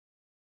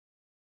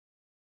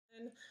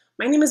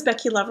My name is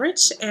Becky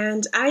Loveridge,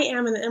 and I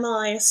am an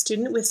MLIS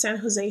student with San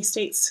Jose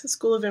State's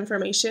School of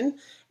Information,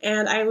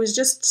 and I was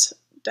just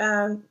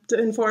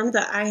informed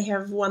that I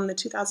have won the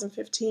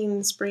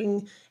 2015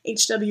 Spring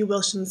H.W.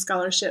 Wilson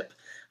Scholarship.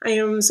 I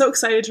am so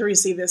excited to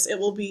receive this. It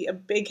will be a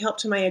big help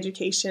to my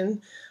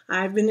education.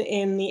 I've been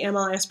in the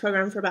MLIS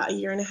program for about a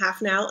year and a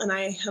half now, and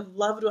I have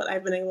loved what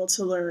I've been able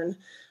to learn.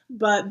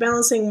 But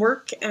balancing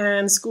work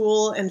and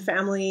school and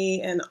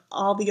family and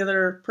all the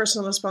other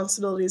personal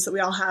responsibilities that we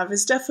all have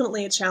is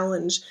definitely a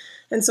challenge.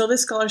 And so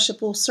this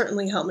scholarship will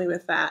certainly help me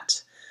with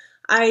that.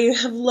 I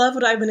have loved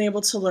what I've been able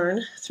to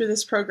learn through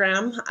this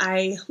program.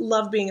 I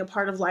love being a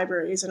part of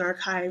libraries and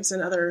archives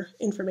and other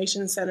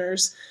information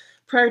centers.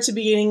 Prior to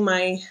beginning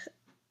my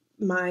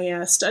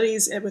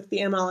studies with the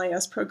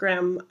MLIS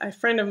program, a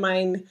friend of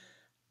mine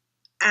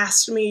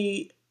asked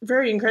me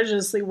very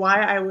incredulously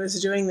why I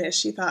was doing this.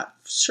 She thought,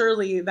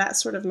 surely that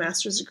sort of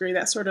master's degree,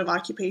 that sort of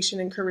occupation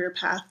and career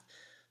path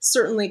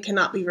certainly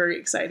cannot be very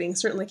exciting,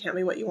 certainly can't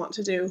be what you want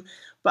to do.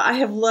 But I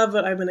have loved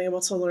what I've been able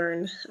to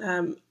learn.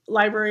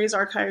 Libraries,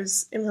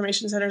 archives,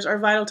 information centers are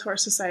vital to our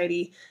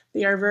society.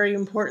 They are very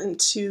important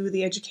to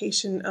the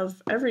education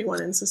of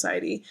everyone in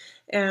society.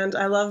 And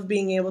I love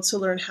being able to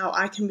learn how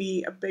I can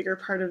be a bigger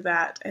part of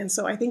that. And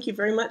so I thank you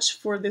very much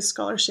for this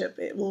scholarship.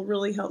 It will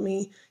really help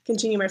me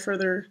continue to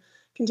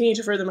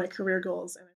further my career goals.